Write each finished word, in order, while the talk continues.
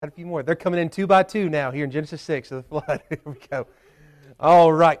Had a few more. They're coming in 2 by 2 now here in Genesis 6 of the flood. Here we go.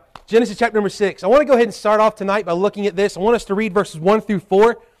 All right. Genesis chapter number 6. I want to go ahead and start off tonight by looking at this. I want us to read verses 1 through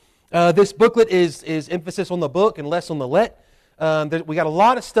 4. This booklet is emphasis on the book and less on the let. We got a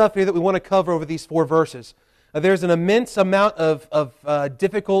lot of stuff here that we want to cover over these 4 verses. There's an immense amount of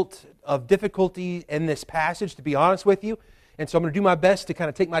difficulty in this passage, to be honest with you. And so I'm going to do my best to kind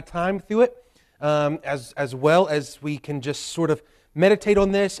of take my time through it as well as we can just sort of meditate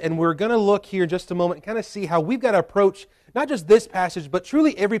on this. And we're going to look here in just a moment and kind of see how we've got to approach not just this passage, but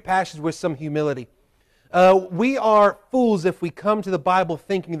truly every passage with some humility. We are fools if we come to the Bible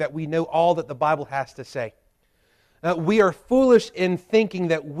thinking that we know all that the Bible has to say. We are foolish in thinking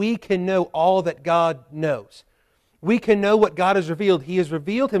that we can know all that God knows. We can know what God has revealed. He has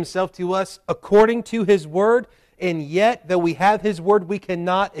revealed Himself to us according to His Word, and yet, though we have His Word, we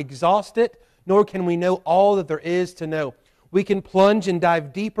cannot exhaust it, nor can we know all that there is to know. We can plunge and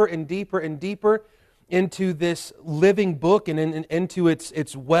dive deeper and deeper and deeper into this living book and into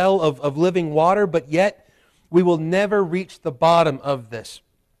its well of living water, but yet we will never reach the bottom of this.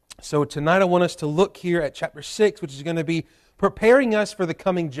 So tonight I want us to look here at chapter 6, which is going to be preparing us for the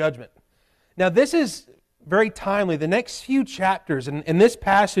coming judgment. Now this is very timely. The next few chapters in this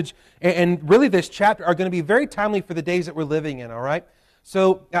passage and really this chapter are going to be very timely for the days that we're living in, all right?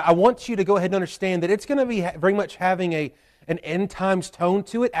 So I want you to go ahead and understand that it's going to be very much having an end times tone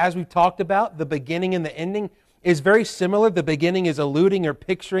to it. As we've talked about, the beginning and the ending is very similar. The beginning is alluding or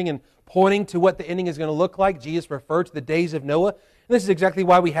picturing and pointing to what the ending is going to look like. Jesus referred to the days of Noah. And this is exactly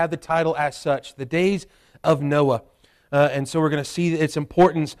why we have the title as such, the days of Noah. And so we're going to see its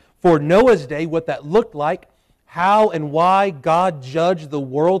importance for Noah's day, what that looked like, how and why God judged the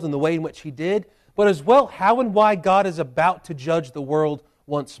world in the way in which He did, but as well how and why God is about to judge the world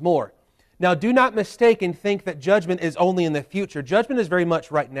once more. Now, do not mistake and think that judgment is only in the future. Judgment is very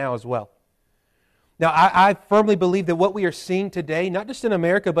much right now as well. Now, I firmly believe that what we are seeing today, not just in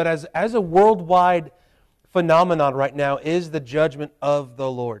America, but as a worldwide phenomenon right now, is the judgment of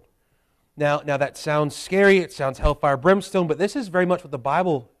the Lord. Now that sounds scary, it sounds hellfire brimstone, but this is very much what the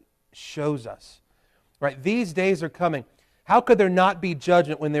Bible shows us. Right? These days are coming. How could there not be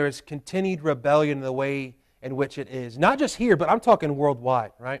judgment when there is continued rebellion in the way in which it is? Not just here, but I'm talking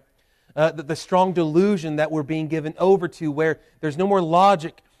worldwide, right? The strong delusion that we're being given over to, where there's no more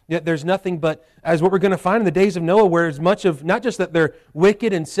logic, yet there's nothing but, as what we're going to find in the days of Noah, where as much of, not just that they're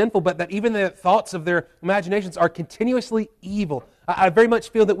wicked and sinful, but that even the thoughts of their imaginations are continuously evil. I very much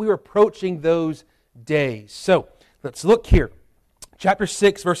feel that we are approaching those days. So, let's look here. Chapter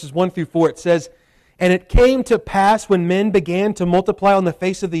 6, verses 1 through 4, it says, "And it came to pass when men began to multiply on the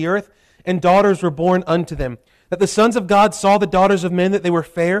face of the earth, and daughters were born unto them, that the sons of God saw the daughters of men that they were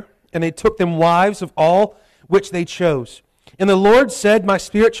fair, and they took them wives of all which they chose. And the Lord said, My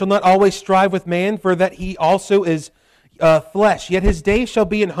spirit shall not always strive with man, for that he also is flesh. Yet his days shall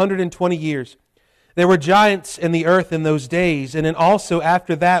be 120 years. There were giants in the earth in those days, and then also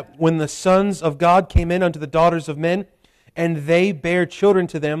after that, when the sons of God came in unto the daughters of men, and they bare children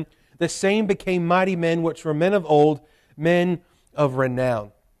to them, the same became mighty men, which were men of old, men of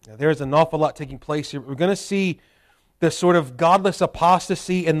renown." Now, there's an awful lot taking place here. We're going to see the sort of godless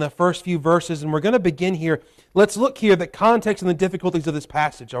apostasy in the first few verses, and we're going to begin here. Let's look here at the context and the difficulties of this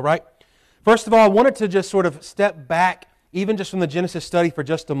passage, all right? First of all, I wanted to just sort of step back, even just from the Genesis study for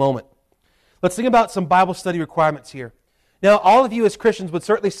just a moment. Let's think about some Bible study requirements here. Now, all of you as Christians would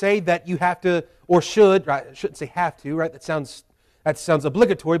certainly say that you have to, or should, right? I shouldn't say have to, right? That sounds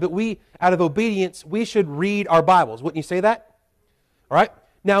obligatory, but we, out of obedience, we should read our Bibles. Wouldn't you say that? All right?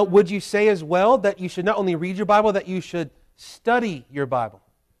 Now, would you say as well that you should not only read your Bible, that you should study your Bible?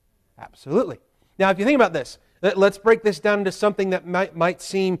 Absolutely. Now, if you think about this, let's break this down into something that might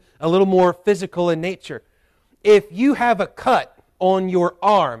seem a little more physical in nature. If you have a cut on your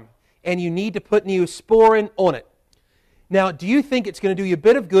arm and you need to put Neosporin on it, now, do you think it's going to do you a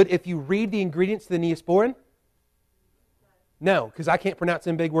bit of good if you read the ingredients to the Neosporin? No, because I can't pronounce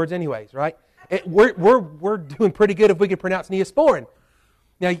them big words anyways, right? We're doing pretty good if we can pronounce Neosporin.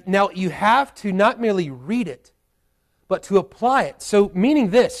 Now, you have to not merely read it, but to apply it. So, meaning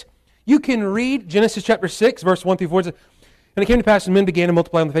this, you can read Genesis chapter 6, verse 1 through 4. It says, "And it came to pass, and men began to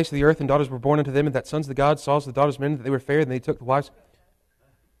multiply on the face of the earth, and daughters were born unto them, and that sons of the gods saw the daughters of men, that they were fair, and they took the wives."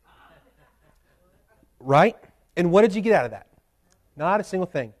 Right? And what did you get out of that? Not a single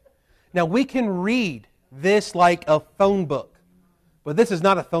thing. Now, we can read this like a phone book, but this is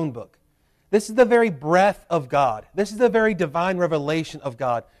not a phone book. This is the very breath of God. This is the very divine revelation of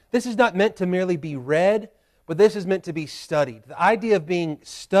God. This is not meant to merely be read, but this is meant to be studied. The idea of being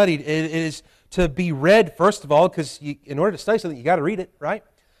studied is to be read, first of all, because in order to study something, you got to read it, right?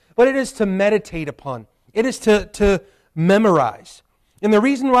 but it is to meditate upon. It is to memorize. And the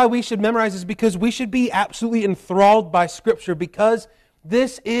reason why we should memorize is because we should be absolutely enthralled by Scripture, because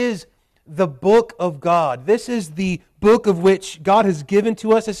this is the book of God. This is the book of which God has given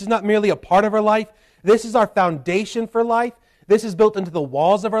to us. This is not merely a part of our life. This is our foundation for life. This is built into the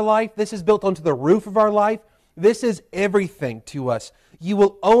walls of our life. This is built onto the roof of our life. This is everything to us. You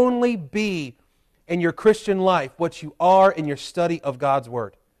will only be in your Christian life what you are in your study of God's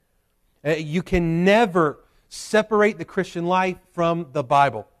Word. You can never separate the Christian life from the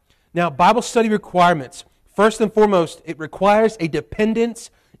Bible. Now, Bible study requirements. First and foremost, it requires a dependence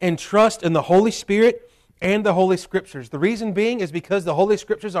and trust in the Holy Spirit and the Holy Scriptures. The reason being is because the Holy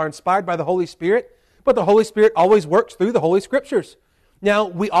Scriptures are inspired by the Holy Spirit, but the Holy Spirit always works through the Holy Scriptures. Now,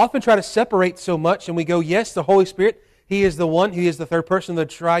 we often try to separate so much, and we go, yes, the Holy Spirit, He is the one, He is the third person of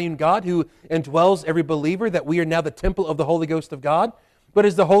the triune God who indwells every believer, that we are now the temple of the Holy Ghost of God. But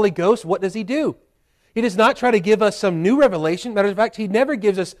as the Holy Ghost, what does He do? He does not try to give us some new revelation. Matter of fact, He never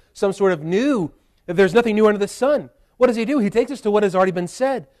gives us some sort of new, if there's nothing new under the sun. What does He do? He takes us to what has already been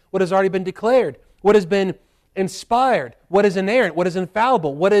said, what has already been declared, what has been inspired, what is inerrant, what is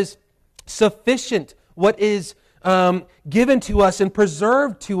infallible, what is sufficient, what is given to us and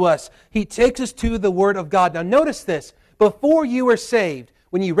preserved to us. He takes us to the Word of God. Now notice this. Before you were saved,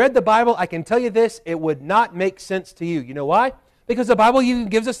 when you read the Bible, I can tell you this, it would not make sense to you. You know why? Because the Bible even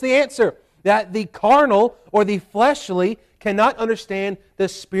gives us the answer, that the carnal or the fleshly cannot understand the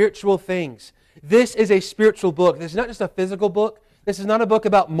spiritual things. This is a spiritual book. This is not just a physical book. This is not a book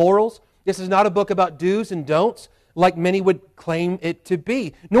about morals. This is not a book about do's and don'ts, like many would claim it to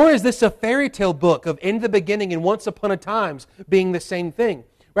be. Nor is this a fairy tale book of in the beginning and once upon a times being the same thing.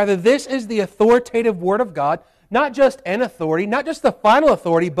 Rather, this is the authoritative Word of God, not just an authority, not just the final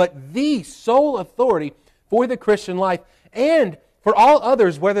authority, but the sole authority for the Christian life and for all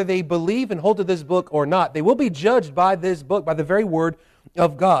others, whether they believe and hold to this book or not. They will be judged by this book, by the very Word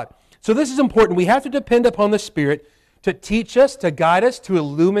of God. So this is important. We have to depend upon the Spirit to teach us, to guide us, to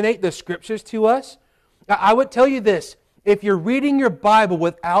illuminate the Scriptures to us. I would tell you this, if you're reading your Bible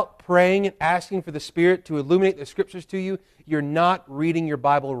without praying and asking for the Spirit to illuminate the Scriptures to you, you're not reading your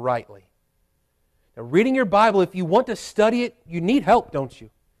Bible rightly. Now, reading your Bible, if you want to study it, you need help, don't you?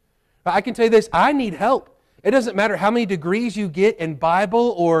 I can tell you this, I need help. It doesn't matter how many degrees you get in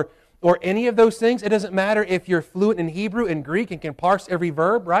Bible or any of those things. It doesn't matter if you're fluent in Hebrew and Greek and can parse every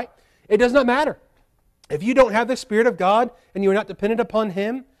verb, right? It does not matter. If you don't have the Spirit of God and you are not dependent upon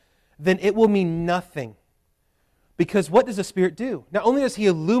Him, then it will mean nothing. Because what does the Spirit do? Not only does He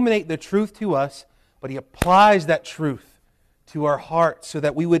illuminate the truth to us, but He applies that truth to our hearts so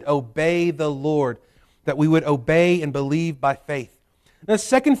that we would obey the Lord, that we would obey and believe by faith. Now, the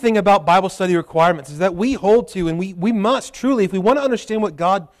second thing about Bible study requirements is that we hold to, and we must truly, if we want to understand what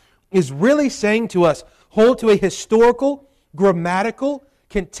God is really saying to us, hold to a historical, grammatical,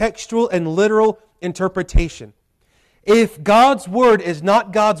 contextual, and literal interpretation. If God's Word is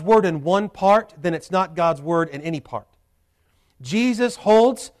not God's Word in one part, then it's not God's Word in any part. Jesus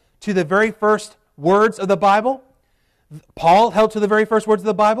holds to the very first words of the Bible. Paul held to the very first words of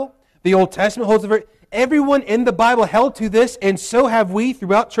the Bible. The Old Testament holds the very... Everyone in the Bible held to this, and so have we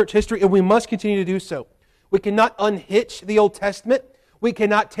throughout church history, and we must continue to do so. We cannot unhitch the Old Testament. We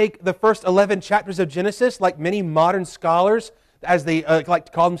cannot take the first 11 chapters of Genesis, like many modern scholars, as they like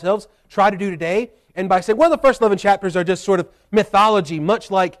to call themselves, try to do today, and by saying, well, the first 11 chapters are just sort of mythology,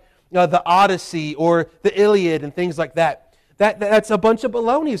 much like the Odyssey or the Iliad and things like that. That's a bunch of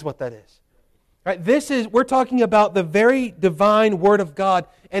baloney is what that is. Right? We're talking about the very divine Word of God,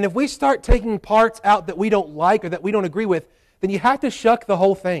 and if we start taking parts out that we don't like or that we don't agree with, then you have to shuck the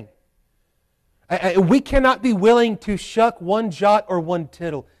whole thing. We cannot be willing to shuck one jot or one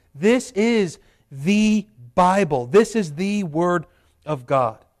tittle. This is the Bible. This is the Word of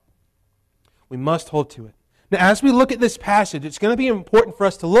God. We must hold to it. Now, as we look at this passage, it's going to be important for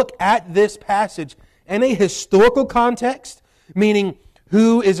us to look at this passage in a historical context, meaning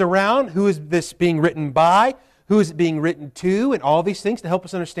who is around, who is this being written by, who is it being written to, and all these things to help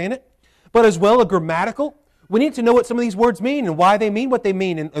us understand it. But as well, a grammatical. We need to know what some of these words mean and why they mean what they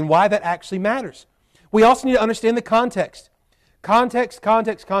mean and why that actually matters. We also need to understand the context. Context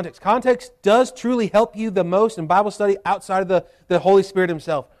does truly help you the most in Bible study outside of the Holy Spirit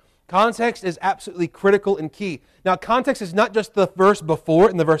Himself. Context is absolutely critical and key. Now, context is not just the verse before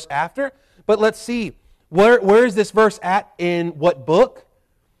and the verse after, but let's see, where is this verse at in what book,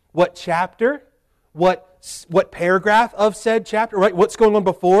 what chapter, what paragraph of said chapter, right? What's going on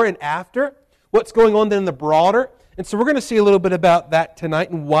before and after? What's going on then in the broader? And so we're going to see a little bit about that tonight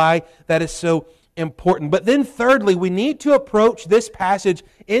and why that is so important. But then thirdly, we need to approach this passage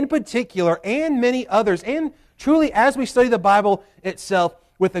in particular and many others, and truly as we study the Bible itself,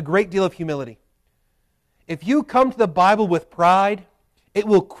 with a great deal of humility. If you come to the Bible with pride, it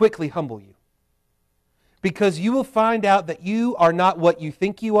will quickly humble you. Because you will find out that you are not what you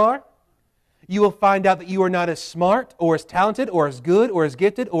think you are. You will find out that you are not as smart or as talented or as good or as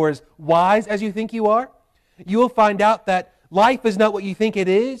gifted or as wise as you think you are. You will find out that life is not what you think it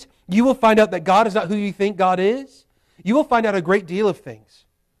is. You will find out that God is not who you think God is. You will find out a great deal of things.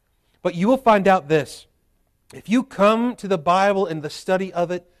 But you will find out this. If you come to the Bible and the study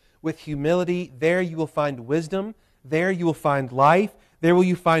of it with humility, there you will find wisdom. There you will find life. There will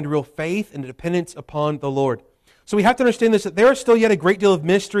you find real faith and dependence upon the Lord. So we have to understand this, that there are still yet a great deal of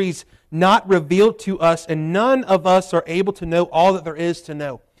mysteries not revealed to us, and none of us are able to know all that there is to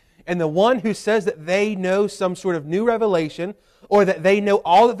know. And the one who says that they know some sort of new revelation, or that they know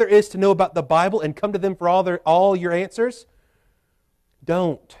all that there is to know about the Bible and come to them for all your answers,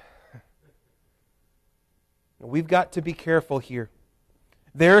 don't. We've got to be careful here.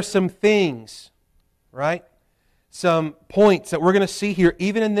 There are some things, right? Some points that we're going to see here,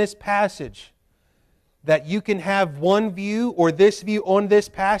 even in this passage, that you can have one view or this view on this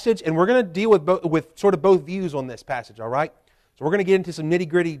passage, and we're going to deal with sort of both views on this passage, all right? So we're going to get into some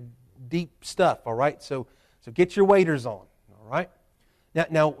nitty-gritty, deep stuff, all right? So get your waders on, all right?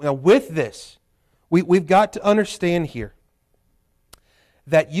 Now with this, we've got to understand here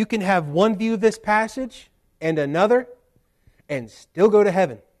that you can have one view of this passage and another, and still go to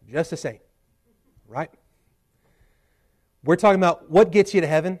heaven just the same, right? We're talking about what gets you to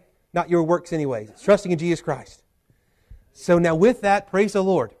heaven, not your works anyways. It's trusting in Jesus Christ. So now with that, praise the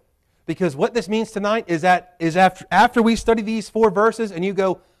Lord. Because what this means tonight is that after we study these 4 verses and you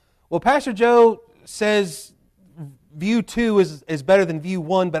go, well, Pastor Joe says view 2 is better than view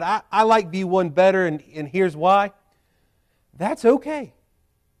 1, but I like view 1 better, and here's why. That's okay.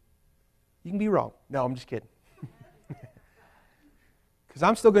 You can be wrong. No, I'm just kidding. Because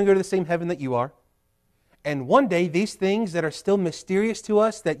I'm still going to go to the same heaven that you are. And one day, these things that are still mysterious to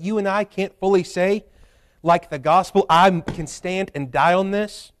us, that you and I can't fully say, like the gospel, I can stand and die on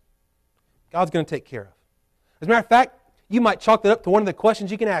this, God's going to take care of. As a matter of fact, you might chalk that up to one of the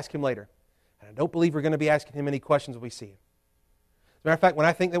questions you can ask Him later. And I don't believe we're going to be asking Him any questions when we see Him. As a matter of fact, when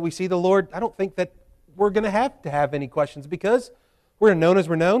I think that we see the Lord, I don't think that we're going to have any questions, because we're known as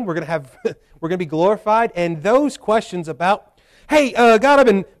we're known. We're going to be glorified. And those questions about, hey, God, I've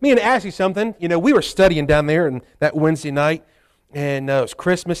been meaning to ask you something. You know, we were studying down there and that Wednesday night, and it was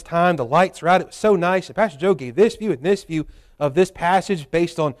Christmas time. The lights were out. It was so nice. And Pastor Joe gave this view and this view of this passage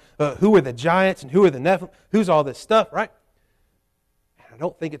based on who are the giants and who are the Nephilim, who's all this stuff, right? And I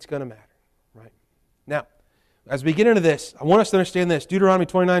don't think it's going to matter, right? Now, as we get into this, I want us to understand this. Deuteronomy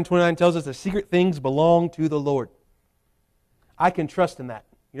 29:29 tells us the secret things belong to the Lord. I can trust in that.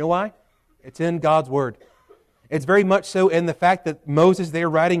 You know why? It's in God's Word. It's very much so in the fact that Moses,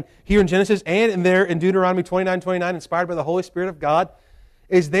 they're writing here in Genesis and in Deuteronomy 29:29, inspired by the Holy Spirit of God,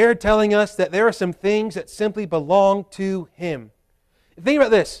 is there telling us that there are some things that simply belong to Him. Think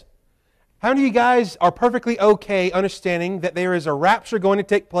about this. How many of you guys are perfectly okay understanding that there is a rapture going to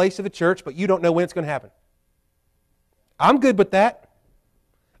take place of the church, but you don't know when it's going to happen? I'm good with that.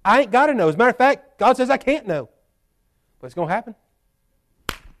 I ain't got to know. As a matter of fact, God says I can't know. But it's going to happen.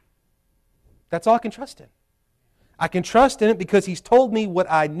 That's all I can trust in. I can trust in it because He's told me what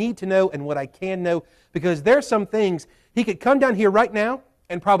I need to know and what I can know. Because there's some things He could come down here right now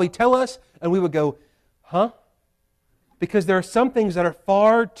and probably tell us, and we would go, huh? Because there are some things that are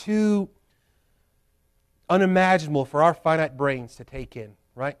far too unimaginable for our finite brains to take in,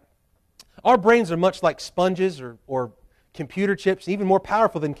 right? Our brains are much like sponges or computer chips, even more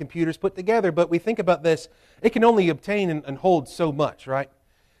powerful than computers put together. But we think about this, it can only obtain and hold so much, right?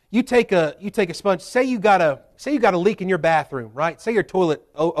 You take a sponge. Say you got a leak in your bathroom, right? Say your toilet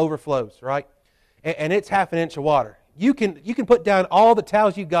overflows, right? And it's half an inch of water. You can put down all the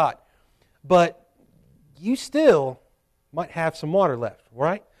towels you got, but you still might have some water left,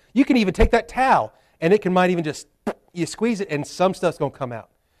 right? You can even take that towel and it might even just you squeeze it and some stuff's going to come out.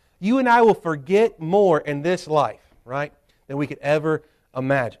 You and I will forget more in this life, right, than we could ever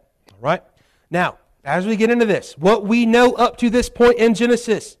imagine, all right? Now, as we get into this, what we know up to this point in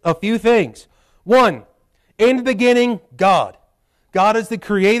Genesis, a few things. 1, in the beginning, God. God is the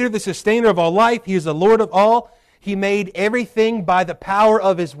creator, the sustainer of all life. He is the Lord of all. He made everything by the power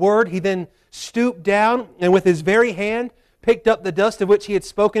of His Word. He then stooped down and with His very hand picked up the dust of which He had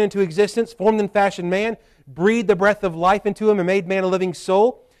spoken into existence, formed and fashioned man, breathed the breath of life into him, and made man a living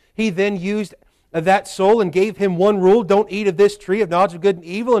soul. He then used that soul and gave him one rule: don't eat of this tree of knowledge of good and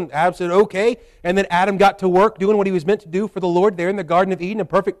evil. And Adam said, okay. And then Adam got to work doing what he was meant to do for the Lord there in the Garden of Eden, a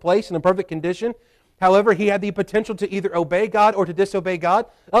perfect place and a perfect condition. However, he had the potential to either obey God or to disobey God.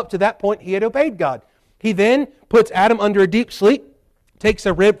 Up to that point, he had obeyed God. He then puts Adam under a deep sleep, takes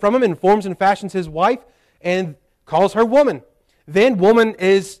a rib from him and forms and fashions his wife and calls her woman. Then woman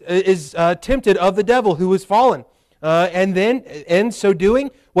is tempted of the devil who is fallen. And then, in so doing,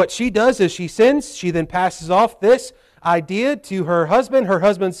 what she does is she sins. She then passes off this idea to her husband. Her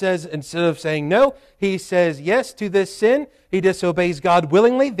husband says, instead of saying no, he says yes to this sin. He disobeys God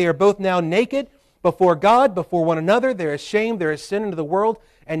willingly. They are both now naked before God, before one another. There is shame, there is sin into the world.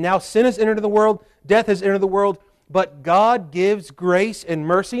 And now sin has entered the world, death has entered the world. But God gives grace and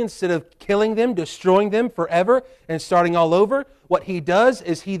mercy. Instead of killing them, destroying them forever, and starting all over, what He does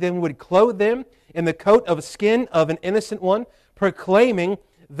is He then would clothe them in the coat of skin of an innocent one, proclaiming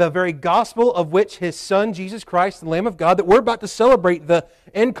the very gospel of which His Son, Jesus Christ, the Lamb of God, that we're about to celebrate the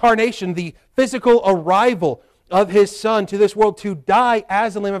incarnation, the physical arrival of His Son to this world to die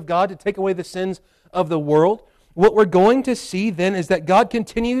as the Lamb of God to take away the sins of the world. What we're going to see then is that God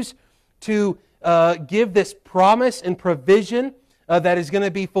continues to give this promise and provision that is going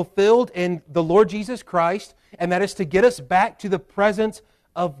to be fulfilled in the Lord Jesus Christ, and that is to get us back to the presence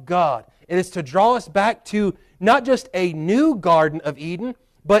of God. It is to draw us back to not just a new Garden of Eden,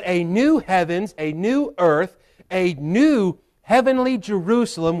 but a new heavens, a new earth, a new heavenly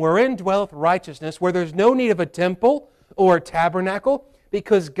Jerusalem wherein dwelleth righteousness, where there's no need of a temple or a tabernacle,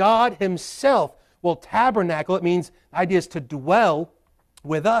 because God Himself will tabernacle. It means the idea is to dwell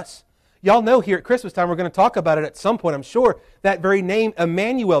with us. Y'all know here at Christmas time, we're going to talk about it at some point, I'm sure, that very name,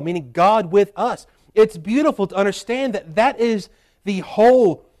 Emmanuel, meaning God with us. It's beautiful to understand that that is the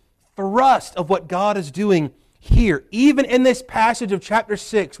whole thrust of what God is doing here. Even in this passage of chapter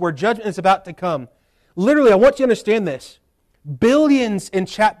 6, where judgment is about to come. Literally, I want you to understand this. Billions in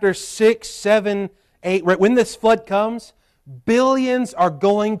chapter 6, 7, 8, right when this flood comes, billions are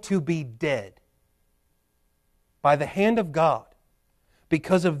going to be dead by the hand of God,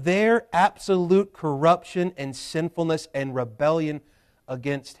 because of their absolute corruption and sinfulness and rebellion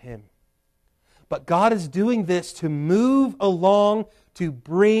against Him. But God is doing this to move along, to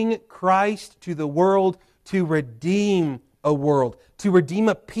bring Christ to the world, to redeem a world, to redeem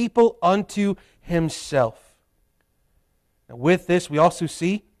a people unto Himself. Now with this, we also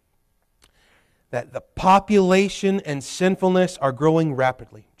see that the population and sinfulness are growing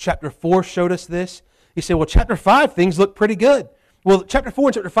rapidly. Chapter 4 showed us this. You say, well, chapter 5, things look pretty good. Well, chapter 4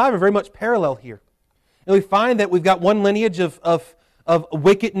 and chapter 5 are very much parallel here. And we find that we've got one lineage of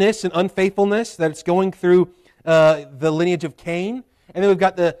wickedness and unfaithfulness that's going through the lineage of Cain. And then we've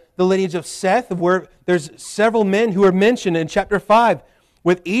got the lineage of Seth, where there's several men who are mentioned in chapter 5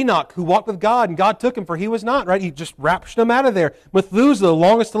 with Enoch, who walked with God, and God took him, for he was not, right? He just raptured him out of there. Methuselah, the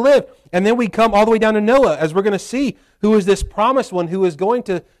longest to live. And then we come all the way down to Noah, as we're going to see, who is this promised one who is going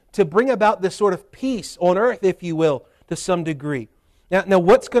to bring about this sort of peace on earth, if you will, to some degree. Now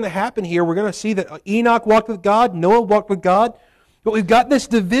what's going to happen here? We're going to see that Enoch walked with God, Noah walked with God, but we've got this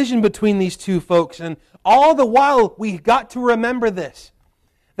division between these two folks, and all the while we've got to remember this,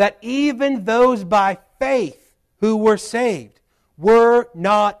 that even those by faith who were saved were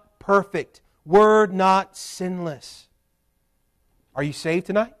not perfect, were not sinless. Are you saved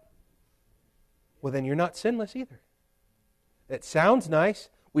tonight? Well, then you're not sinless either. It sounds nice.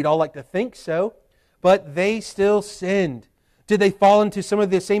 We'd all like to think so. But they still sinned. Did they fall into some of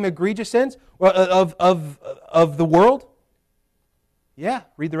the same egregious sins of the world? Yeah,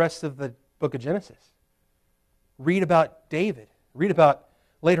 read the rest of the book of Genesis. Read about David. Read about,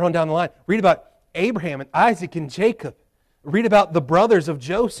 later on down the line, read about Abraham and Isaac and Jacob. Read about the brothers of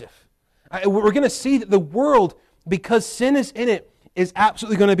Joseph. We're going to see that the world, because sin is in it, is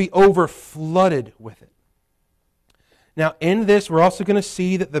absolutely going to be overflooded with it. Now, in this, we're also going to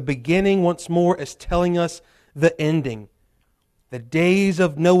see that the beginning, once more, is telling us the ending. The days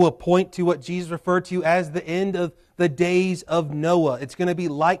of Noah point to what Jesus referred to as the end of the days of Noah. It's going to be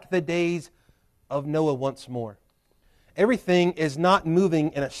like the days of Noah once more. Everything is not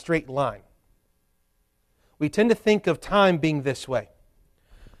moving in a straight line. We tend to think of time being this way.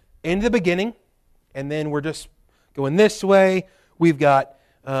 In the beginning, and then we're just going this way. We've got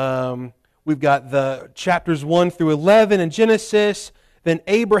the chapters 1 through 11 in Genesis. Then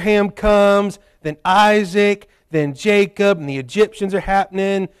Abraham comes. Then Isaac. Then Jacob. And the Egyptians are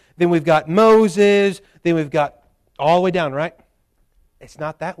happening. Then we've got Moses. Then we've got all the way down, right? It's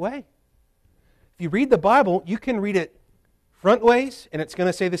not that way. If you read the Bible, you can read it front ways, and it's going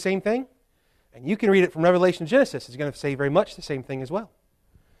to say the same thing. And you can read it from Revelation to Genesis. It's going to say very much the same thing as well.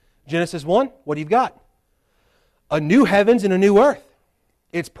 Genesis 1, what do you got? A new heavens and a new earth.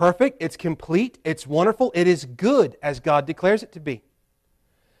 It's perfect, it's complete, it's wonderful, it is good as God declares it to be.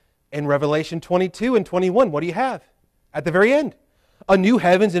 In Revelation 22 and 21, what do you have? At the very end, a new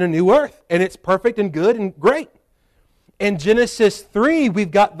heavens and a new earth, and it's perfect and good and great. In Genesis 3,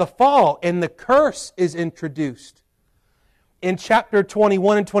 we've got the fall, and the curse is introduced. In chapter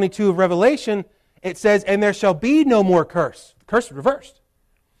 21 and 22 of Revelation, it says, and there shall be no more curse. The curse is reversed.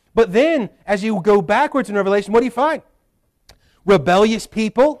 But then, as you go backwards in Revelation, what do you find? Rebellious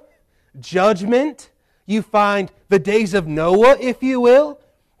people, judgment. You find the days of Noah, if you will.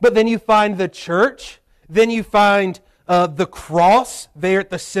 But then you find the church. Then you find the cross there at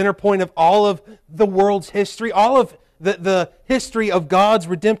the center point of all of the world's history, all of the history of God's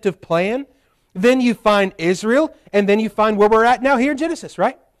redemptive plan. Then you find Israel, and then you find where we're at now here in Genesis,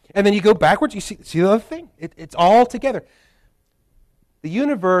 right? And then you go backwards, you see the other thing. It's all together. The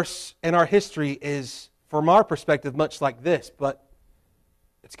universe and our history is, from our perspective, much like this, but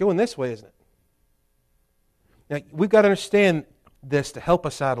it's going this way, isn't it? Now, we've got to understand this to help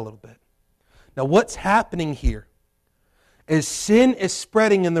us out a little bit. Now, what's happening here is sin is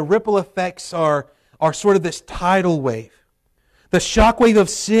spreading, and the ripple effects are sort of this tidal wave. The shockwave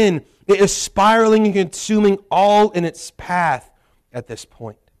of sin is spiraling and consuming all in its path at this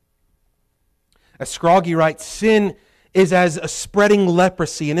point. As Scroggie writes, sin is as a spreading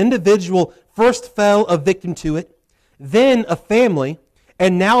leprosy. An individual first fell a victim to it, then a family,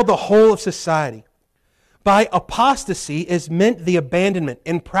 and now the whole of society. By apostasy is meant the abandonment,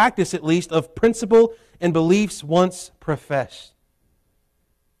 in practice at least, of principle and beliefs once professed.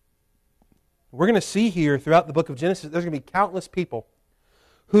 We're going to see here throughout the book of Genesis, there's going to be countless people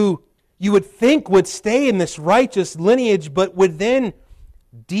who you would think would stay in this righteous lineage, but would then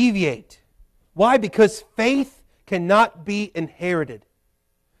deviate. Why? Because faith cannot be inherited.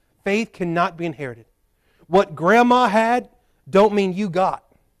 Faith cannot be inherited. What grandma had don't mean you got,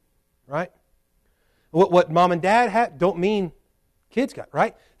 right? What mom and dad had don't mean kids got,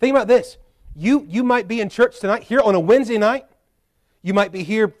 right? Think about this. You might be in church tonight, here on a Wednesday night. You might be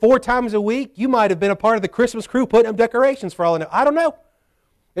here 4 times a week. You might have been a part of the Christmas crew putting up decorations for all I know. I don't know.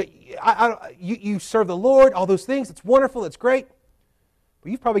 You serve the Lord, all those things. It's wonderful. It's great.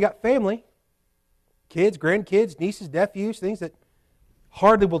 But you've probably got family, kids, grandkids, nieces, nephews, things that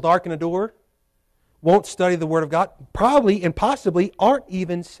hardly will darken a door, won't study the Word of God, probably and possibly aren't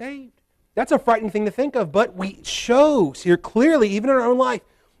even saved. That's a frightening thing to think of, but we shows here clearly, even in our own life,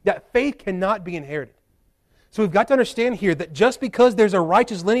 that faith cannot be inherited. So we've got to understand here that just because there's a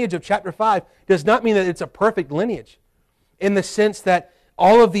righteous lineage of chapter 5 does not mean that it's a perfect lineage in the sense that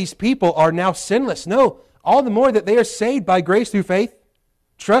all of these people are now sinless. No, all the more that they are saved by grace through faith,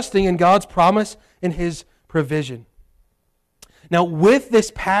 trusting in God's promise and His provision. Now, with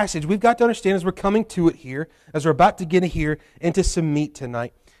this passage, we've got to understand as we're coming to it here, as we're about to get here into some meat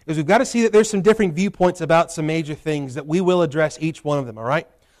tonight, is we've got to see that there's some different viewpoints about some major things that we will address each one of them, all right?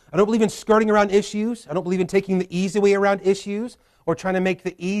 I don't believe in skirting around issues. I don't believe in taking the easy way around issues or trying to make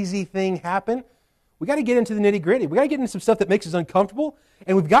the easy thing happen. We've got to get into the nitty-gritty. We've got to get into some stuff that makes us uncomfortable,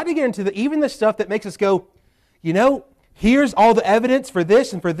 and we've got to get into even the stuff that makes us go, you know, here's all the evidence for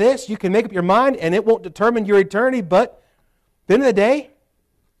this and for this. You can make up your mind, and it won't determine your eternity, but at the end of the day,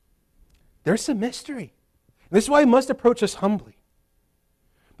 there's some mystery. And this is why we must approach this humbly.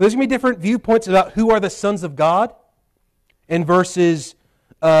 There's going to be different viewpoints about who are the sons of God in verses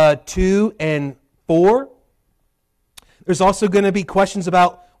 2 and 4. There's also going to be questions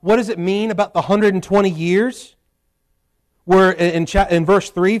about what does it mean about the 120 years? Where in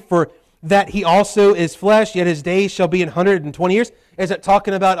verse 3, for that he also is flesh, yet his days shall be in 120 years. Is it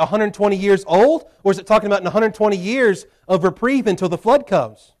talking about 120 years old? Or is it talking about 120 years of reprieve until the flood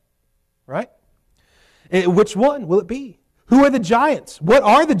comes? Right? Which one will it be? Who are the giants? What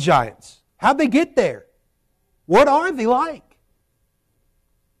are the giants? How'd they get there? What are they like?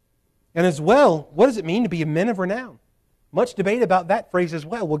 And as well, what does it mean to be a men of renown? Much debate about that phrase as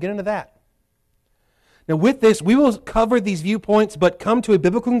well. We'll get into that. Now with this, we will cover these viewpoints, but come to a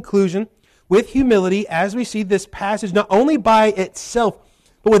biblical conclusion with humility as we see this passage, not only by itself,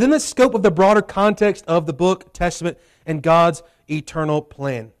 but within the scope of the broader context of the book, Testament, and God's eternal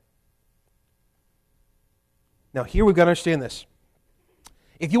plan. Now here we've got to understand this.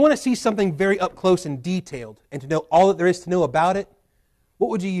 If you want to see something very up close and detailed, and to know all that there is to know about it, what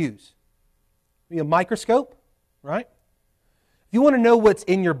would you use? Maybe a microscope, right? If you want to know what's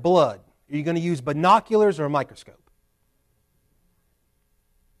in your blood, are you going to use binoculars or a microscope?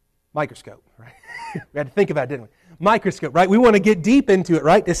 Microscope, right? We had to think about it, didn't we? Microscope, right? We want to get deep into it,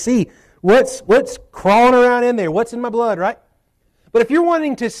 right? To see what's crawling around in there, what's in my blood, right? But if you're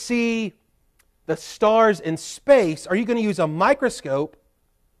wanting to see the stars in space, are you going to use a microscope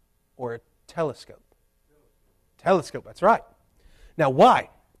or a telescope? Telescope, that's right. Now, why?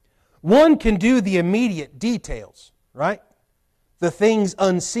 One can do the immediate details, right? The things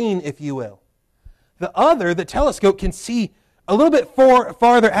unseen, if you will. The other, the telescope, can see a little bit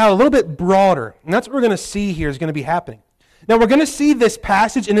farther out, a little bit broader. And that's what we're going to see here is going to be happening. Now, we're going to see this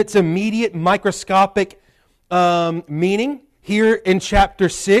passage in its immediate microscopic meaning here in chapter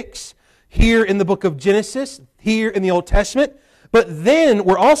 6, here in the book of Genesis, here in the Old Testament. But then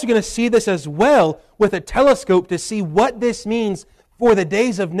we're also going to see this as well with a telescope to see what this means for the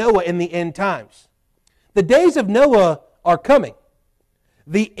days of Noah in the end times. The days of Noah are coming.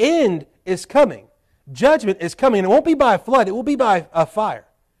 The end is coming. Judgment is coming. And it won't be by a flood. It will be by a fire.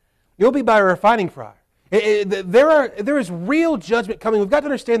 It will be by a refining fire. There is real judgment coming. We've got to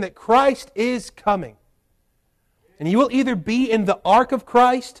understand that Christ is coming. And you will either be in the ark of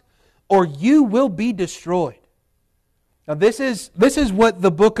Christ or you will be destroyed. Now this is what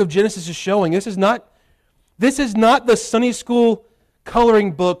the book of Genesis is showing. This is not the Sunday school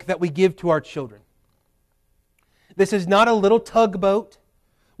coloring book that we give to our children. This is not a little tugboat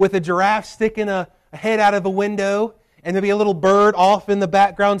with a giraffe sticking a head out of a window and there'll be a little bird off in the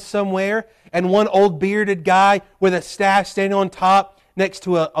background somewhere and one old bearded guy with a staff standing on top next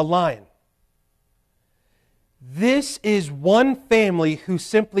to a lion. This is one family who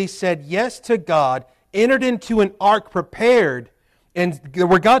simply said yes to God, entered into an ark prepared, and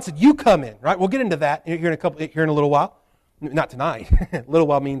where God said, "You come in." Right? We'll get into that here in a little while. Not tonight. A little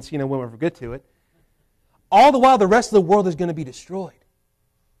while means when we get to it. All the while, the rest of the world is going to be destroyed.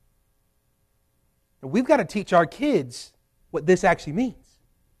 And we've got to teach our kids what this actually means.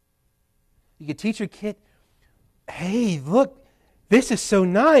 You can teach your kid, "Hey, look, this is so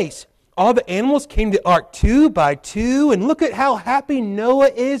nice. All the animals came to the ark 2 by 2, and look at how happy Noah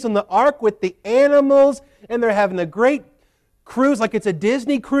is on the ark with the animals, and they're having a great cruise like it's a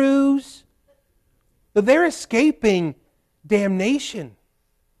Disney cruise." But they're escaping damnation.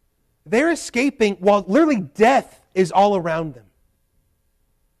 They're escaping while literally death is all around them.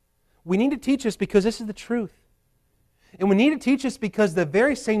 We need to teach this because this is the truth. And we need to teach this because the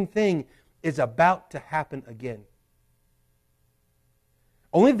very same thing is about to happen again.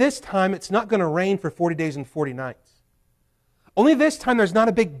 Only this time it's not going to rain for 40 days and 40 nights. Only this time there's not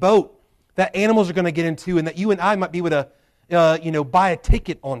a big boat that animals are going to get into and that you and I might be able to buy a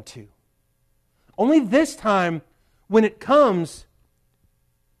ticket onto. Only this time when it comes,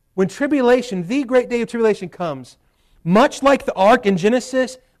 when tribulation, the great day of tribulation comes, much like the ark in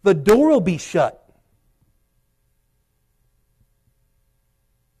Genesis, the door will be shut.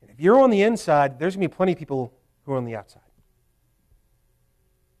 And if you're on the inside, there's going to be plenty of people who are on the outside.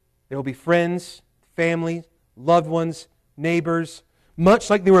 There will be friends, family, loved ones, neighbors. Much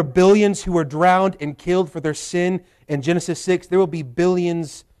like there were billions who were drowned and killed for their sin in Genesis 6, there will be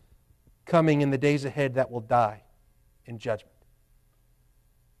billions coming in the days ahead that will die in judgment.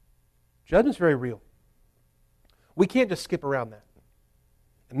 Judgment's very real. We can't just skip around that.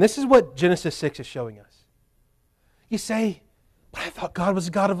 And this is what Genesis 6 is showing us. You say, "But I thought God was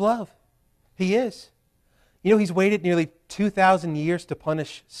a God of love." He is. He's waited nearly 2,000 years to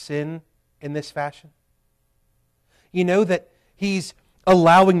punish sin in this fashion. You know that He's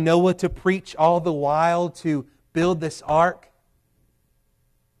allowing Noah to preach all the while to build this ark.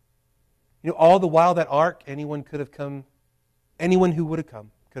 All the while that ark, anyone could have come. Anyone who would have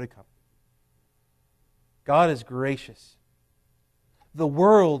come could have come. God is gracious. The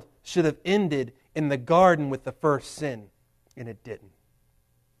world should have ended in the garden with the first sin, and it didn't.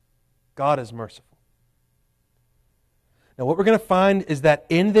 God is merciful. Now what we're going to find is that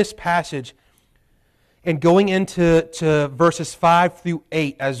in this passage, and going into verses 5 through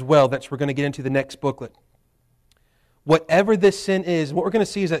 8 as well, that's we're going to get into the next booklet. Whatever this sin is, what we're going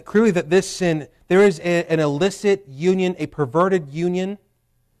to see is that clearly that this sin, there is an illicit union, a perverted union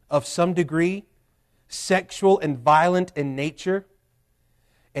of some degree, sexual and violent in nature,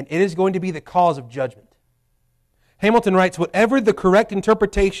 and it is going to be the cause of judgment. Hamilton writes, whatever the correct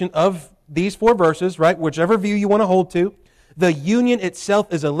interpretation of these 4 verses, right, whichever view you want to hold to, the union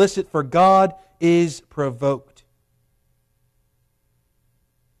itself is illicit, for God is provoked.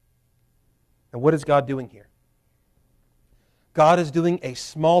 And what is God doing here? God is doing a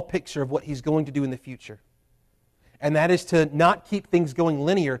small picture of what He's going to do in the future. And that is to not keep things going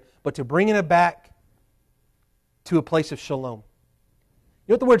linear, but to bring it back to a place of shalom.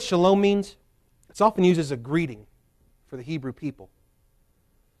 You know what the word shalom means? It's often used as a greeting for the Hebrew people.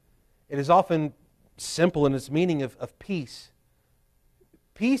 It is often simple in its meaning of peace.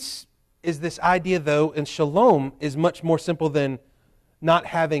 Peace is this idea, though, and shalom is much more simple than not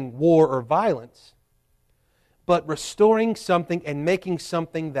having war or violence, but restoring something and making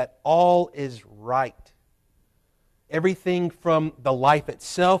something that all is right. Everything from the life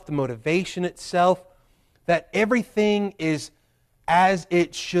itself, the motivation itself, that everything is as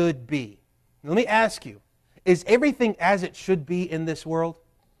it should be. Let me ask you, is everything as it should be in this world?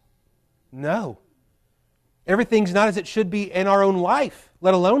 No. Everything's not as it should be in our own life,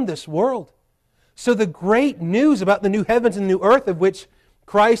 let alone this world. So the great news about the new heavens and new earth of which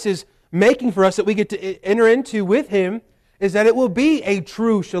Christ is making for us that we get to enter into with Him is that it will be a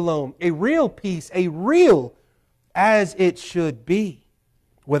true shalom, a real peace, a real as it should be,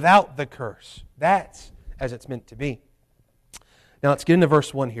 without the curse. That's as it's meant to be. Now let's get into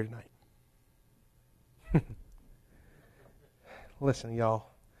verse 1 here tonight. Listen, y'all.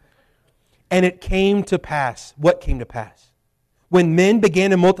 And it came to pass. What came to pass? When men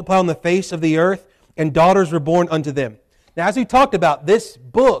began to multiply on the face of the earth, and daughters were born unto them. Now, as we talked about, this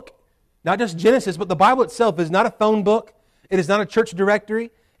book, not just Genesis, but the Bible itself is not a phone book. It is not a church directory.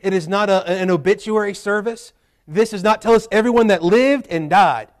 It is not an obituary service. This does not tell us everyone that lived and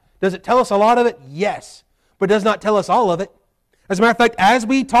died. Does it tell us a lot of it? Yes. But it does not tell us all of it. As a matter of fact, as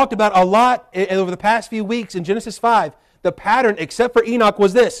we talked about a lot over the past few weeks in Genesis 5, the pattern, except for Enoch,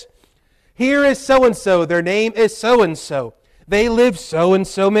 was this. Here is so-and-so. Their name is so-and-so. They lived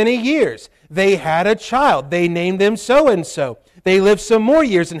so-and-so many years. They had a child. They named them so-and-so. They lived some more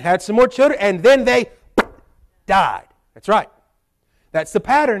years and had some more children, and then they died. That's right. That's the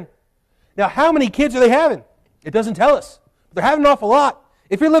pattern. Now, how many kids are they having? It doesn't tell us. But they're having an awful lot.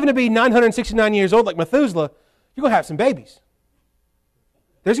 If you're living to be 969 years old like Methuselah, you're going to have some babies.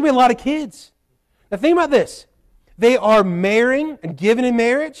 There's going to be a lot of kids. Now, think about this. They are marrying and giving in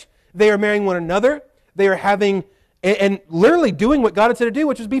marriage. They are marrying one another. They are having and literally doing what God had said to do,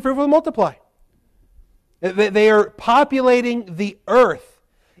 which was be fruitful and multiply. They are populating the earth,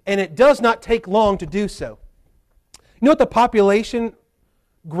 and it does not take long to do so. You know what the population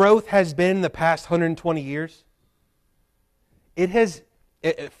growth has been in the past 120 years? It has,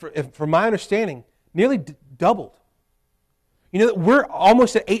 from my understanding, nearly doubled. You know that we're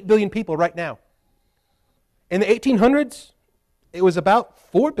almost at 8 billion people right now. In the 1800s, it was about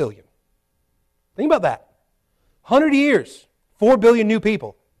 4 billion. Think about that. 100 years, 4 billion new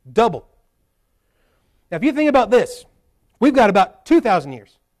people. Double. Now, if you think about this, we've got about 2,000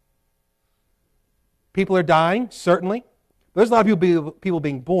 years. People are dying, certainly. There's a lot of people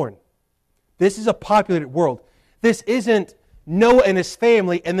being born. This is a populated world. This isn't Noah and his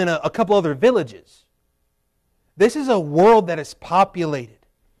family and then a couple other villages. This is a world that is populated.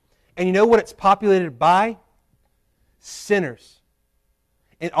 And you know what it's populated by? Sinners.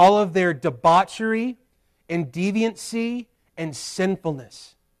 And all of their debauchery and deviancy and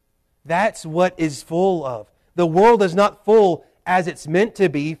sinfulness. That's what is full of. The world is not full as it's meant to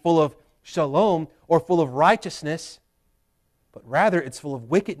be, full of shalom or full of righteousness, but rather it's full of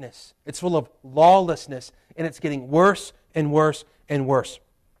wickedness. It's full of lawlessness, and it's getting worse and worse and worse.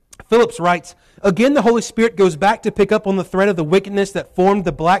 Phillips writes, again the Holy Spirit goes back to pick up on the thread of the wickedness that formed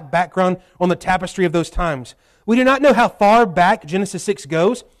the black background on the tapestry of those times. We do not know how far back Genesis 6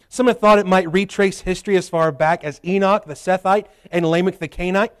 goes. Some have thought it might retrace history as far back as Enoch the Sethite and Lamech the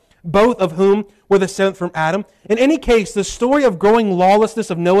Canaanite, both of whom were the seventh from Adam. In any case, the story of growing lawlessness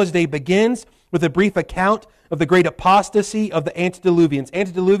of Noah's day begins with a brief account of the great apostasy of the antediluvians.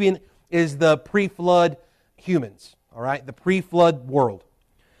 Antediluvian is the pre-flood humans, all right, the pre-flood world.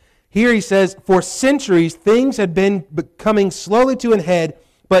 Here he says, for centuries things had been coming slowly to an head,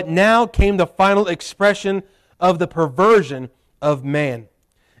 but now came the final expression of the perversion of man.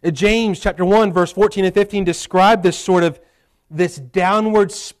 James chapter 1, verse 14 and 15 describe this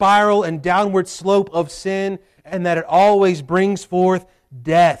downward spiral and downward slope of sin, and that it always brings forth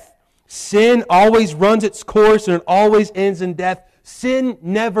death. Sin always runs its course and it always ends in death. Sin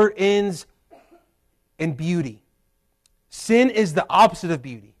never ends in beauty. Sin is the opposite of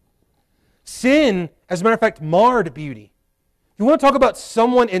beauty. Sin, as a matter of fact, marred beauty. If you want to talk about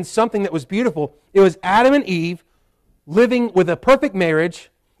someone and something that was beautiful, it was Adam and Eve living with a perfect marriage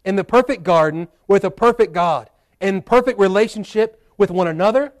in the perfect garden with a perfect God, in perfect relationship with one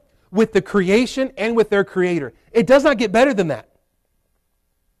another, with the creation, and with their Creator. It does not get better than that.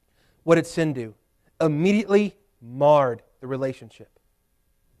 What did sin do? Immediately marred the relationship.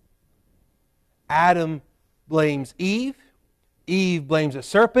 Adam blames Eve. Eve blames the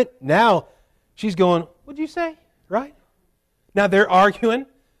serpent. Now she's going, what'd you say? Right? Now they're arguing.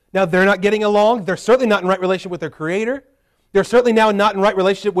 Now they're not getting along. They're certainly not in right relationship with their Creator. They're certainly now not in right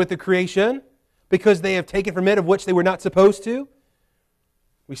relationship with the creation because they have taken from it of which they were not supposed to.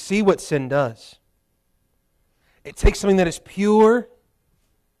 We see what sin does. It takes something that is pure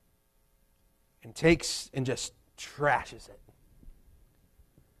and takes and just trashes it.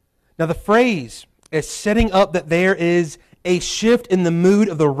 Now the phrase is setting up that there is a shift in the mood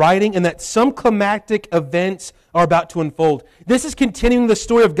of the writing and that some climactic events are about to unfold. This is continuing the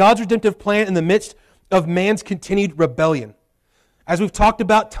story of God's redemptive plan in the midst of man's continued rebellion. As we've talked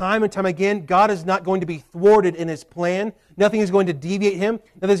about time and time again, God is not going to be thwarted in His plan. Nothing is going to deviate Him.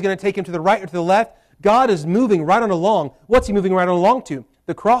 Nothing is going to take Him to the right or to the left. God is moving right on along. What's He moving right on along to?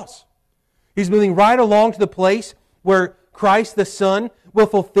 The cross. He's moving right along to the place where Christ the Son will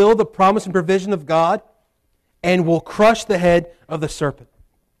fulfill the promise and provision of God and will crush the head of the serpent.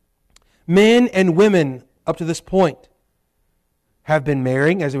 Men and women up to this point have been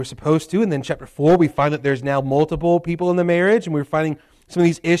marrying as they were supposed to. And then chapter 4, we find that there's now multiple people in the marriage, and we're finding some of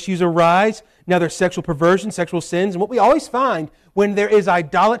these issues arise. Now there's sexual perversion, sexual sins. And what we always find when there is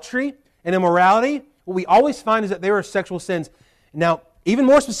idolatry and immorality, what we always find is that there are sexual sins. Now, even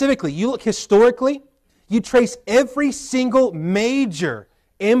more specifically, you look historically, you trace every single major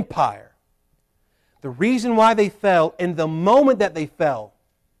empire. The reason why they fell, and the moment that they fell,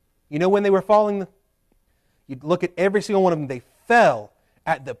 you know when they were falling? You look at every single one of them, they fell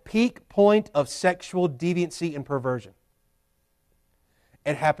at the peak point of sexual deviancy and perversion.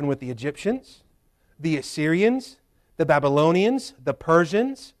 It happened with the Egyptians, the Assyrians, the Babylonians, the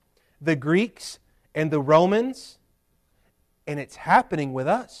Persians, the Greeks, and the Romans, and it's happening with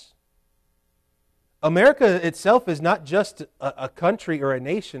us. America itself is not just a country or a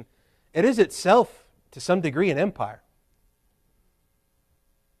nation. It is itself, to some degree, an empire.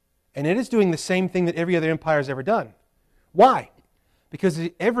 And it is doing the same thing that every other empire has ever done. Why? Because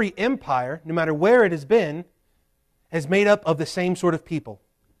every empire, no matter where it has been, is made up of the same sort of people.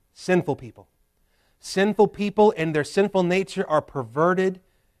 Sinful people. Sinful people and their sinful nature are perverted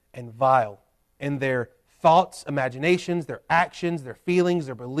and vile in their thoughts, imaginations, their actions, their feelings,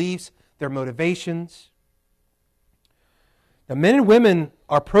 their beliefs, their motivations. Now, men and women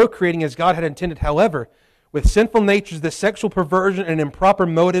are procreating as God had intended. However, with sinful natures, the sexual perversion and improper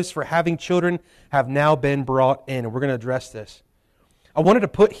motives for having children have now been brought in. And we're going to address this. I wanted to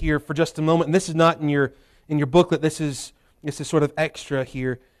put here for just a moment, and this is not in your booklet, this is sort of extra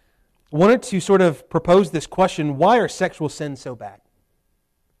here. I wanted to sort of propose this question: why are sexual sins so bad?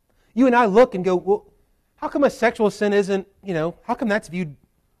 You and I look and go, well, how come a sexual sin isn't, how come that's viewed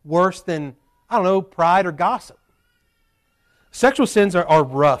worse than, pride or gossip? Sexual sins are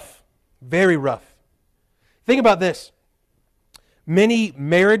rough, very rough. Think about this. Many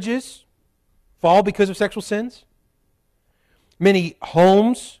marriages fall because of sexual sins. Many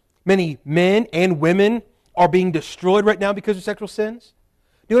homes, many men and women are being destroyed right now because of sexual sins.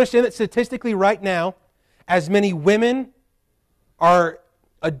 Do you understand that statistically right now, as many women are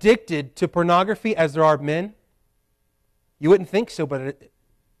addicted to pornography as there are men? You wouldn't think so, but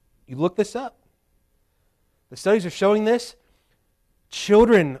you look this up. The studies are showing this.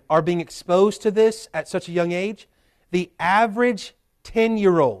 Children are being exposed to this at such a young age. The average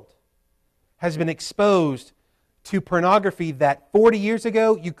 10-year-old has been exposed to pornography that 40 years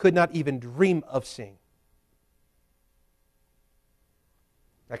ago you could not even dream of seeing.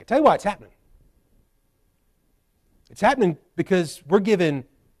 I can tell you why it's happening. It's happening because we're giving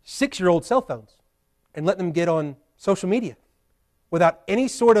 6-year-old cell phones and letting them get on social media without any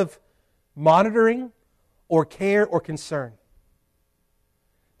sort of monitoring or care or concern.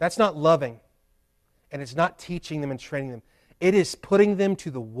 That's not loving, and it's not teaching them and training them. It is putting them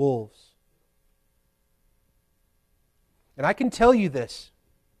to the wolves. And I can tell you this: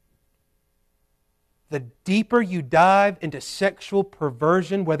 the deeper you dive into sexual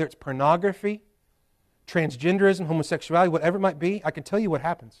perversion, whether it's pornography, transgenderism, homosexuality, whatever it might be, I can tell you what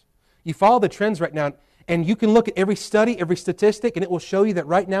happens. You follow the trends right now, and you can look at every study, every statistic, and it will show you that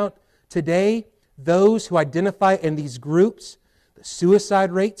right now, today, those who identify in these groups, the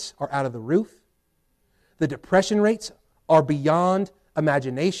suicide rates are out of the roof. The depression rates are beyond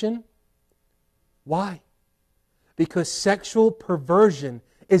imagination. Why? Because sexual perversion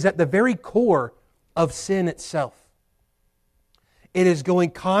is at the very core of sin itself. It is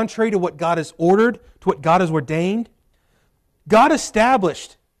going contrary to what God has ordered, to what God has ordained. God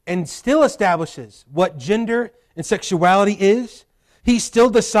established and still establishes what gender and sexuality is. He still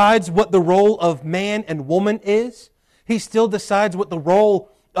decides what the role of man and woman is. He still decides what the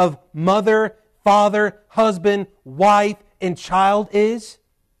role of mother, father, husband, wife, and child is.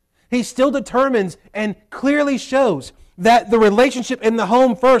 He still determines and clearly shows that the relationship in the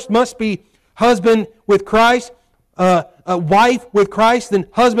home first must be husband with Christ, wife with Christ, then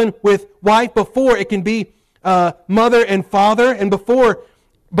husband with wife, before it can be mother and father, and before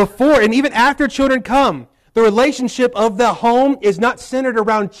and even after children come, The relationship of the home is not centered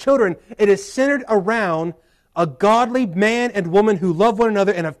around children. It is centered around a godly man and woman who love one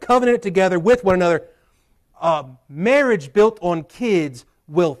another and have covenanted together with one another. A marriage built on kids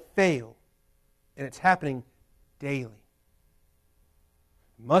will fail. And it's happening daily.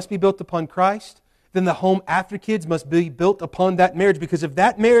 It must be built upon Christ. Then the home after kids must be built upon that marriage. Because if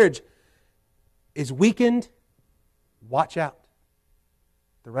that marriage is weakened, watch out.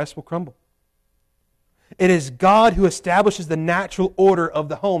 The rest will crumble. It is God who establishes the natural order of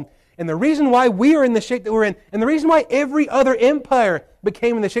the home. And the reason why we are in the shape that we're in, and the reason why every other empire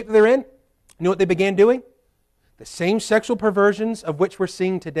became in the shape that they're in, you know what they began doing? The same sexual perversions of which we're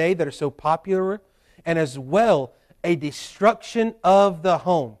seeing today that are so popular, and as well a destruction of the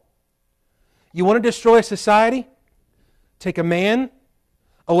home. You want to destroy a society? Take a man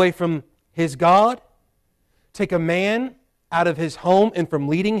away from his God. Take a man out of his home and from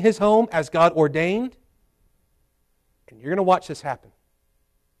leading his home as God ordained. And you're going to watch this happen.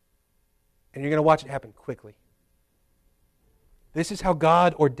 And you're going to watch it happen quickly. This is how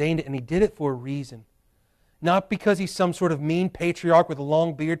God ordained it, and He did it for a reason. Not because He's some sort of mean patriarch with a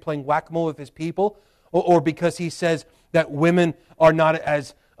long beard playing whack-a-mole with His people, or because He says that women are not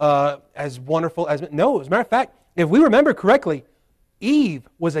as wonderful as men. No, as a matter of fact, if we remember correctly, Eve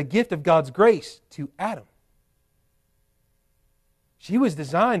was a gift of God's grace to Adam. She was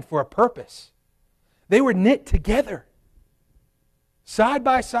designed for a purpose. They were knit together, side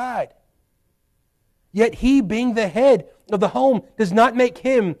by side. Yet he, being the head of the home, does not make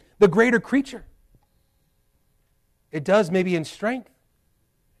him the greater creature. It does maybe in strength.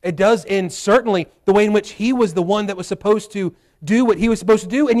 It does in certainly the way in which he was the one that was supposed to do what he was supposed to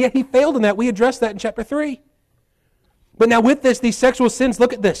do, and yet he failed in that. We addressed that in chapter 3. But now with this, these sexual sins,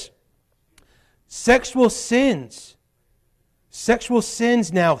 look at this. Sexual sins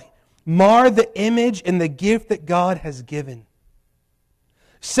now mar the image and the gift that God has given.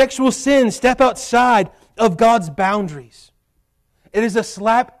 Sexual sins step outside of God's boundaries. It is a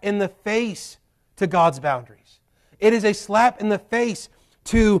slap in the face to God's boundaries. It is a slap in the face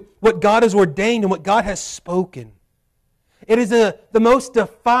to what God has ordained and what God has spoken. It is the most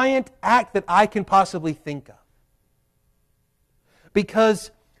defiant act that I can possibly think of.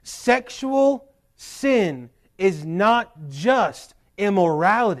 Because sexual sin is not just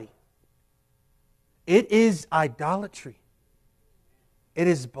immorality. It is idolatry. It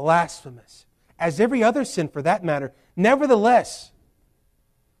is blasphemous, as every other sin for that matter. Nevertheless,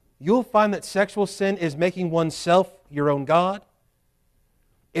 you'll find that sexual sin is making oneself your own God.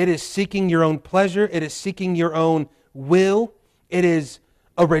 It is seeking your own pleasure. It is seeking your own will. It is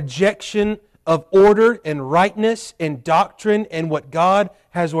a rejection of order and rightness and doctrine and what God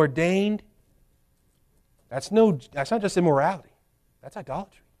has ordained. That's not just immorality. That's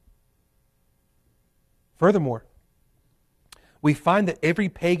idolatry. Furthermore, we find that every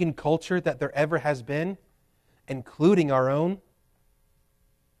pagan culture that there ever has been, including our own,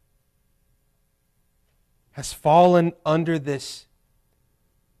 has fallen under this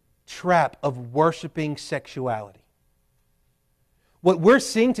trap of worshiping sexuality. What we're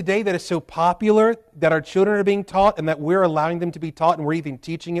seeing today that is so popular, that our children are being taught and that we're allowing them to be taught, and we're even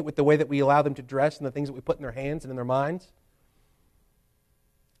teaching it with the way that we allow them to dress and the things that we put in their hands and in their minds.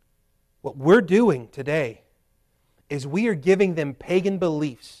 What we're doing today is we are giving them pagan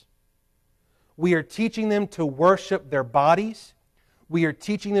beliefs. We are teaching them to worship their bodies. We are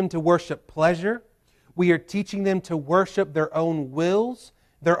teaching them to worship pleasure. We are teaching them to worship their own wills,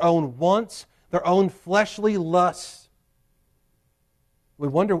 their own wants, their own fleshly lusts. We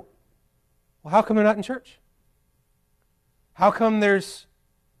wonder, well, how come they're not in church? How come there's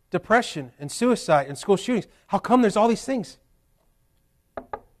depression and suicide and school shootings? How come there's all these things?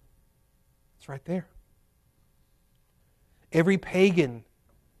 It's right there. Every pagan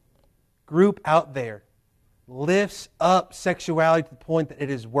group out there lifts up sexuality to the point that it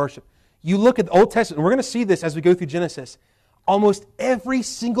is worship. You look at the Old Testament, and we're going to see this as we go through Genesis. Almost every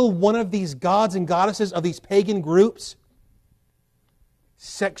single one of these gods and goddesses of these pagan groups,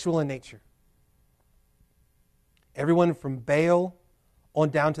 sexual in nature. Everyone from Baal on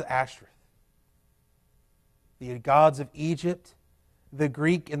down to Ashtoreth. The gods of Egypt, the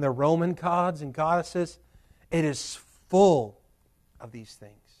Greek and the Roman gods and goddesses. It is full of these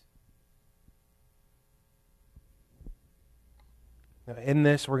things. Now, in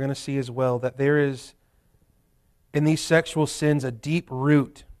this, we're going to see as well that there is, in these sexual sins, a deep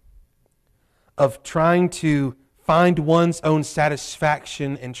root of trying to find one's own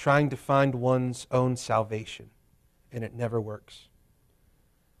satisfaction and trying to find one's own salvation. And it never works.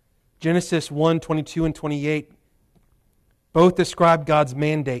 Genesis 1, 22 and 28 both describe God's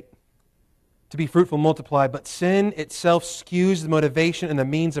mandate to be fruitful and multiply, but sin itself skews the motivation and the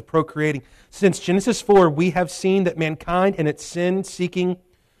means of procreating. Since Genesis 4, we have seen that mankind in its sin seeking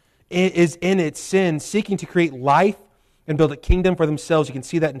to create life and build a kingdom for themselves. You can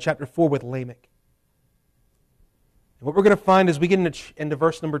see that in chapter 4 with Lamech. And what we're going to find as we get into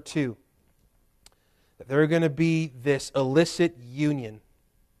verse number 2, that there are going to be this illicit union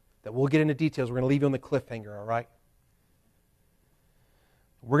that we'll get into details. We're going to leave you on the cliffhanger, all right?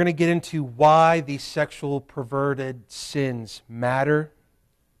 We're going to get into why these sexual perverted sins matter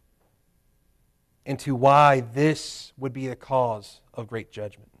and to why this would be a cause of great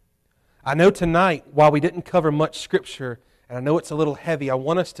judgment. I know tonight, while we didn't cover much Scripture, and I know it's a little heavy, I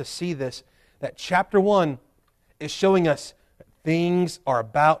want us to see this, that chapter 1 is showing us that things are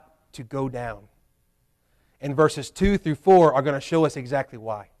about to go down. And verses 2 through 4 are going to show us exactly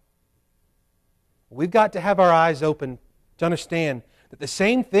why. We've got to have our eyes open to understand that the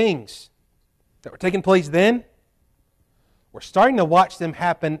same things that were taking place then, we're starting to watch them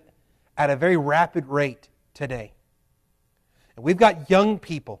happen at a very rapid rate today. And we've got young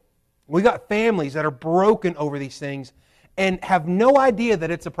people, we've got families that are broken over these things and have no idea that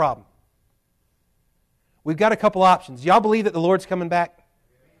it's a problem. We've got a couple options. Y'all believe that the Lord's coming back?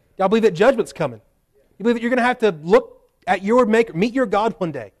 Y'all believe that judgment's coming? You believe that you're going to have to look at your Maker, meet your God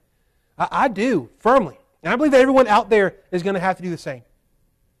one day? I do, firmly. And I believe that everyone out there is going to have to do the same.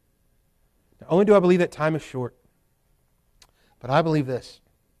 Not only do I believe that time is short, but I believe this,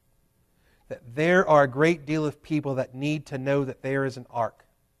 that there are a great deal of people that need to know that there is an ark.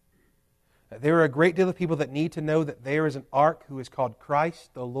 That there are a great deal of people that need to know that there is an ark who is called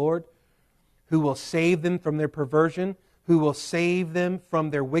Christ the Lord, who will save them from their perversion, who will save them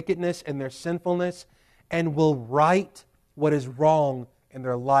from their wickedness and their sinfulness, and will right what is wrong in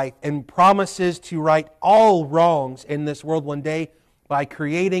their life, and promises to right all wrongs in this world one day by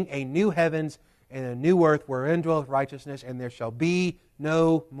creating a new heavens and a new earth wherein dwelleth righteousness, and there shall be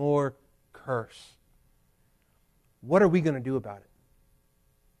no more curse. What are we going to do about it?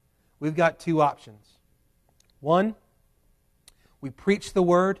 We've got two options. One, we preach the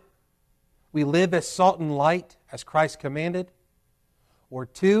Word, we live as salt and light as Christ commanded. Or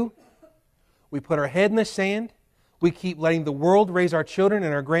two, we put our head in the sand, we keep letting the world raise our children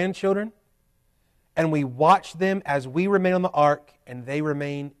and our grandchildren, and we watch them as we remain on the ark and they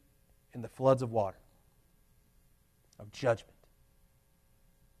remain in the floods of water, of judgment.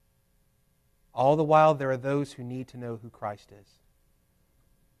 All the while, there are those who need to know who Christ is.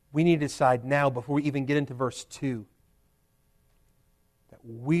 We need to decide now, before we even get into verse 2, that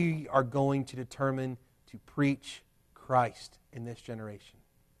we are going to determine to preach Christ in this generation.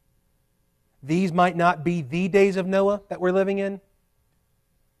 These might not be the days of Noah that we're living in,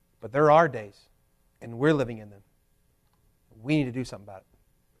 but there are days, and we're living in them. We need to do something about it.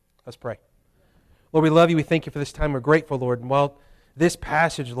 Let's pray. Lord, we love you. We thank you for this time. We're grateful, Lord. And while this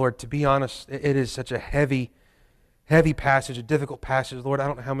passage, Lord, to be honest, it is such a heavy passage, a difficult passage. Lord, I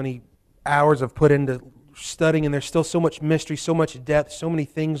don't know how many hours I've put into studying, and there's still so much mystery, so much depth, so many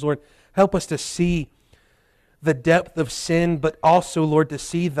things, Lord. Help us to see the depth of sin, but also, Lord, to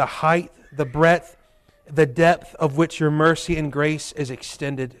see the height, the breadth, the depth of which your mercy and grace is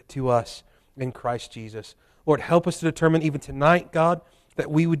extended to us in Christ Jesus. Lord, help us to determine even tonight, God, that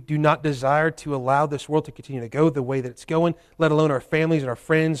we do not desire to allow this world to continue to go the way that it's going, let alone our families and our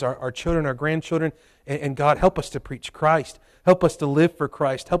friends, our children, our grandchildren. And God, help us to preach Christ. Help us to live for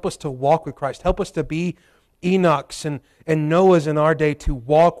Christ. Help us to walk with Christ. Help us to be Enochs and Noahs in our day, to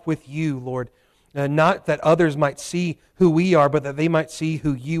walk with you, Lord. Not that others might see who we are, but that they might see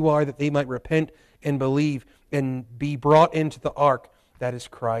who you are, that they might repent and believe and be brought into the ark that is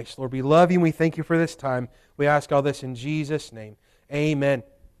Christ. Lord, we love you and we thank you for this time. We ask all this in Jesus' name. Amen.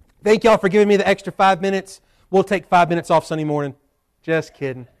 Thank y'all for giving me the extra 5 minutes. We'll take 5 minutes off Sunday morning. Just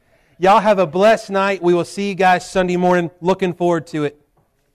kidding. Y'all have a blessed night. We will see you guys Sunday morning. Looking forward to it.